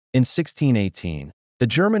In 1618, the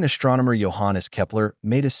German astronomer Johannes Kepler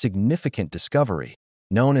made a significant discovery,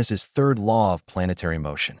 known as his third law of planetary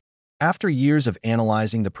motion. After years of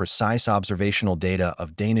analyzing the precise observational data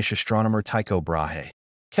of Danish astronomer Tycho Brahe,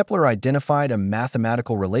 Kepler identified a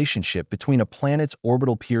mathematical relationship between a planet's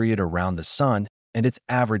orbital period around the Sun and its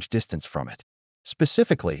average distance from it.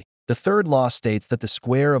 Specifically, the third law states that the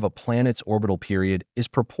square of a planet's orbital period is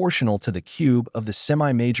proportional to the cube of the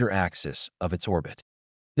semi-major axis of its orbit.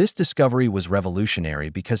 This discovery was revolutionary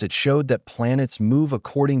because it showed that planets move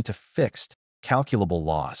according to fixed, calculable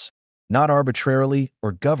laws, not arbitrarily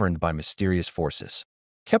or governed by mysterious forces.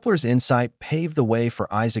 Kepler's insight paved the way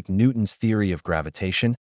for Isaac Newton's theory of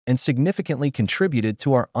gravitation and significantly contributed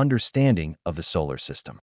to our understanding of the solar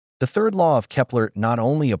system. The third law of Kepler not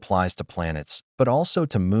only applies to planets, but also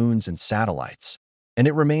to moons and satellites, and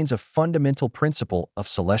it remains a fundamental principle of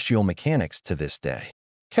celestial mechanics to this day.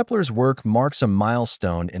 Kepler's work marks a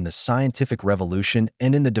milestone in the scientific revolution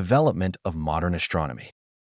and in the development of modern astronomy.